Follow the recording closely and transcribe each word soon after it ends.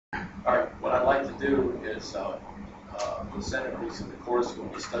All right, what I'd like to do is the centerpiece of the course will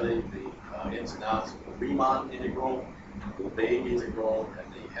be studying the ins and outs of the Riemann integral, the Bayes integral,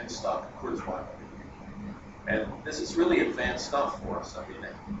 and the Henstock-Kurzweil. And this is really advanced stuff for us. I mean,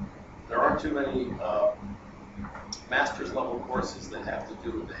 there aren't too many master's level courses that have to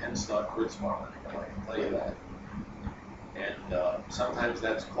do with the Henstock-Kurzweil. I can tell you that. And sometimes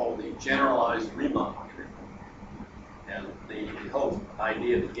that's called the generalized Riemann integral. And the whole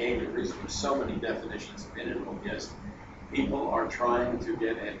idea of the game, the reason there's so many definitions of integral is people are trying to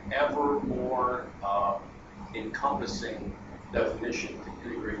get an ever more encompassing definition to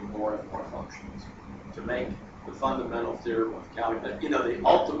integrate more and more functions, to make the fundamental theorem of calculus. You know, the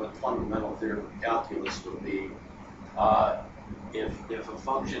ultimate fundamental theorem of calculus would be if a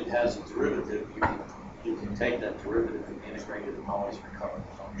function has a derivative, you can take that derivative and integrate it and always recover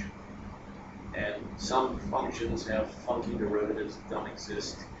the function. And some functions have funky derivatives that don't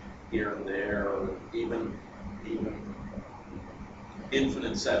exist here and there, or even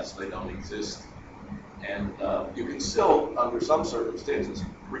infinite sets, they don't exist. And you can still, under some circumstances,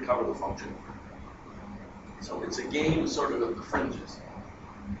 recover the function. So it's a game sort of at the fringes.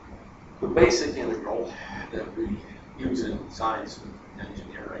 The basic integral that we use in science and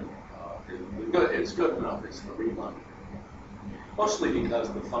engineering, it's good enough. It's the Riemann. Mostly because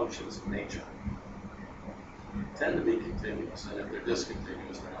the functions of nature tend to be continuous, and if they're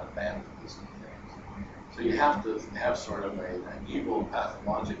discontinuous, they're not bad for discontinuous. So you have to have sort of an evil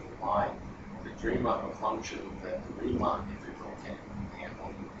pathological mind to dream up a function that the Riemann integral can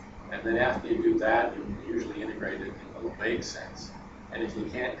handle. And then after you do that, you can usually integrate it in a vague sense. And if you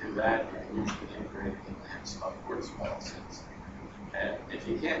can't do that, you can usually integrate it in the Henstock-Kurzweil sense. And if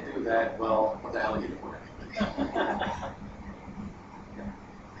you can't do that, well, what the hell are you doing?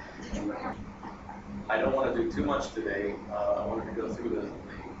 I don't want to do too much today. I wanted to go through the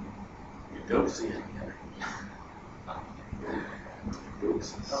Eudoxian.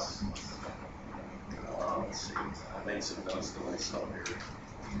 Eudoxus. Let's see. I made some notes to myself here.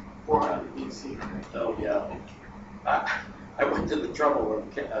 400 BC. Oh, yeah. I went to the trouble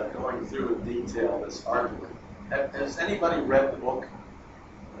of going through in detail this argument. Has anybody read the book?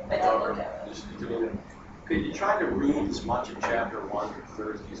 I did look at it. Could you try to read as much of chapter 1 or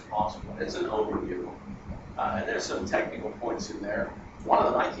Thursday as possible? It's an overview. And there's some technical points in there. One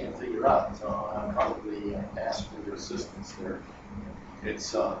of them I can't figure out, so I'll probably ask for your assistance there.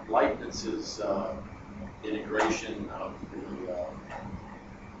 It's Leibniz's integration of the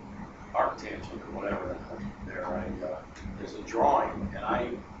arctangent or whatever there. There's a drawing, and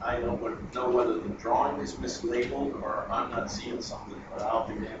I don't know whether the drawing is mislabeled or I'm not seeing something, but I'll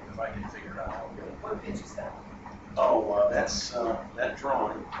be damned if I can figure out how to get it. What page is that? Oh, that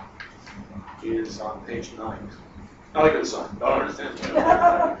drawing is on page 9. Not a good sign. Don't understand.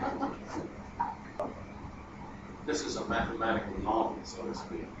 This is a mathematical novel, so to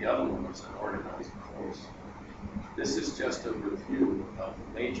speak. The other one was an organized course. This is just a review of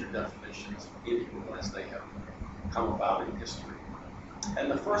the major definitions of integral as they have come about in history. And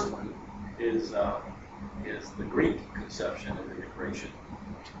the first one is the Greek conception of integration.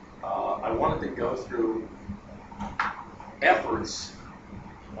 I wanted to go through efforts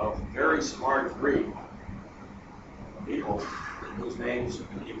of very smart Greek people whose names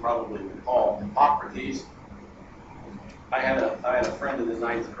you probably recall. Hippocrates. I had a friend in the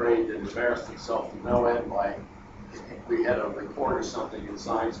 9th grade that embarrassed himself to no end by we had a report or something in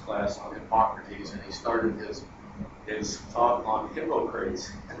science class on Hippocrates, and he started his talk on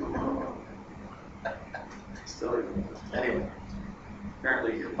Hippocrates. Still remember. Anyway,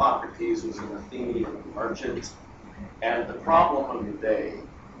 apparently Hippocrates was an Athenian merchant, and the problem of the day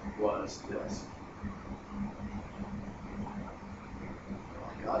was this. Oh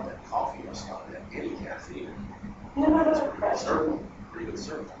my God, that coffee must not have any caffeine. That's a pretty good circle. Pretty good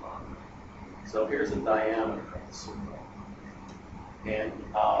circle. So here's the diameter of the circle. And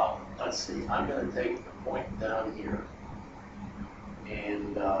let's see, I'm going to take the point down here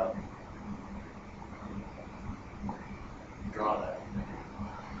and draw that.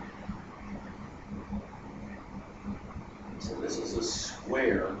 So this is a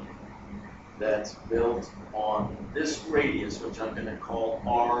square that's built on this radius, which I'm going to call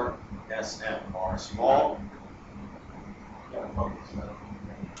RSM, R small. Got to focus that.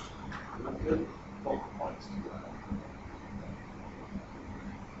 Good focal points to that.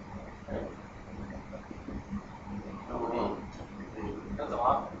 Okay. That's a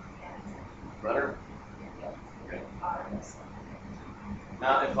lot. Better? Okay.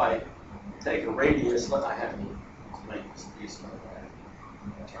 Now, if I take a radius, I have to make this piece like that.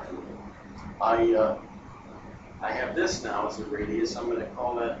 I have this now as a radius. I'm going to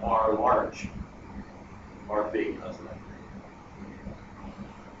call that R large, or big, doesn't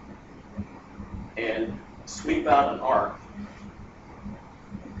it? And sweep out an arc.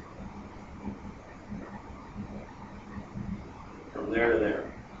 From there to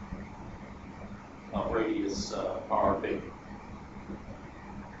there, of radius R big.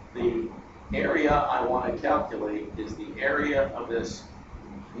 The area I want to calculate is the area of this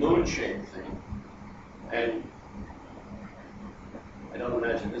moon-shaped thing. And I don't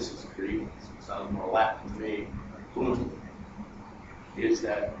imagine this is Greek. It sounds more Latin to me. Blue is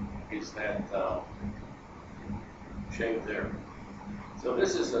that shape there. So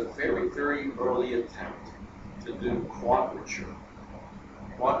this is a very, very early attempt to do quadrature.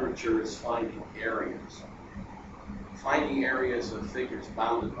 Quadrature is finding areas. Finding areas of figures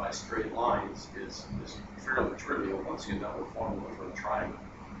bounded by straight lines is fairly trivial once you know the formula for a triangle.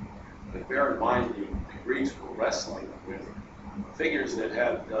 But bear in mind the Greeks were wrestling with figures that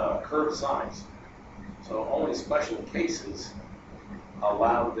had curved sides. So only special cases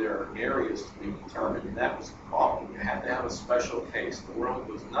allowed their areas to be determined, and that was the problem. You had to have a special case. The world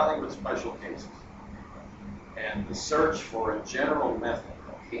was nothing but special cases. And the search for a general method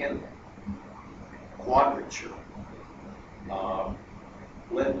of handling quadrature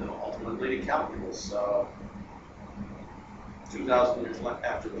led ultimately to calculus 2,000 years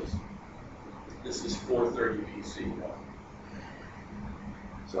after this. This is 430 BC.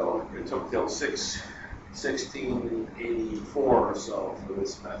 So it took till 1684 or so for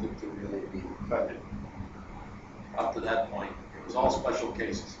this method to really be effective. Up to that point, it was all special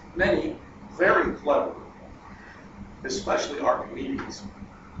cases. Many very clever, especially Archimedes'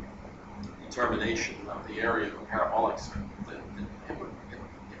 determination of the area of parabolics.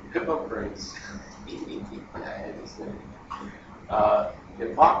 Hippocrates,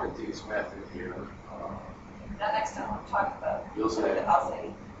 Hippocrates' method here. That next time I'm talking about. You'll say it. I'll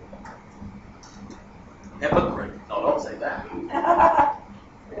say Hippocrates. No, don't say that.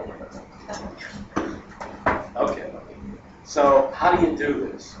 Okay. So how do you do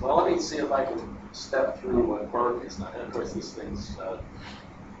this? Well, let me see if I can step through what Burke has done. And of course, this thing's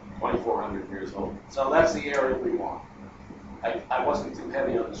 2,400 years old. So that's the area we want. I wasn't too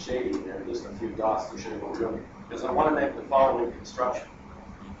heavy on the shading there, just a few dots to show you what we're doing, because I want to make the following construction.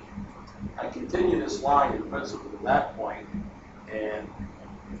 I continue this line in principle to that point and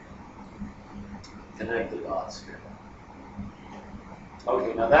connect the dots here.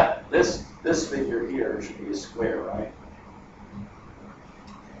 Okay, now this figure here should be a square, right?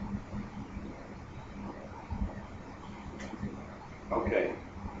 Okay.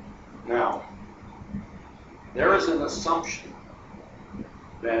 Now, there is an assumption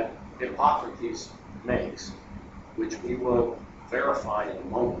that Hippocrates makes, which we will verify in a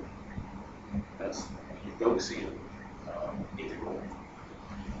moment. That's Eudoxian integral.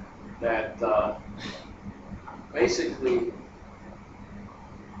 That basically,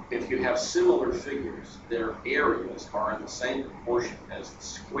 if you have similar figures, their areas are in the same proportion as the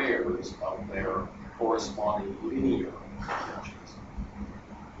squares of their corresponding linear dimensions.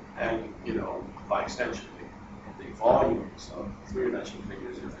 And, you know, by extension, the volumes of three-dimensional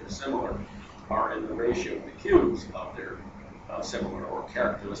figures, if they're similar, are in the ratio of the cubes of their similar or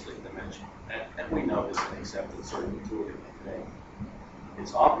characteristic dimension. And we know this in accepted sort of intuitively today.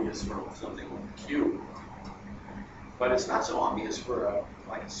 It's obvious for something like a cube, but it's not so obvious for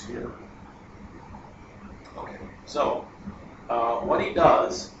like a sphere. Okay, so what he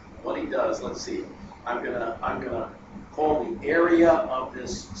does, let's see. I'm gonna call the area of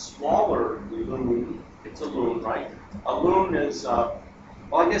this smaller loon. It's a loon, right? A loon is well,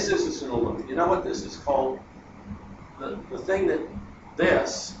 I guess this is an loon. You know what this is called? The thing that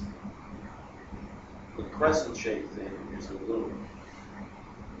this, the crescent-shaped thing, is a loon.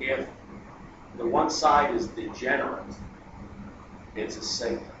 If the one side is degenerate, it's a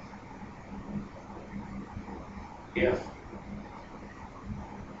segment. If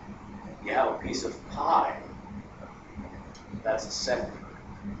you have a piece of pie, that's a segment.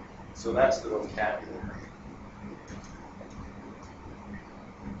 So that's the vocabulary.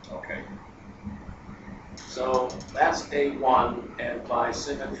 Okay. So that's A1, and by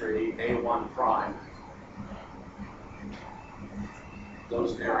symmetry, A1 prime.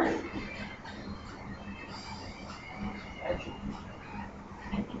 Those areas.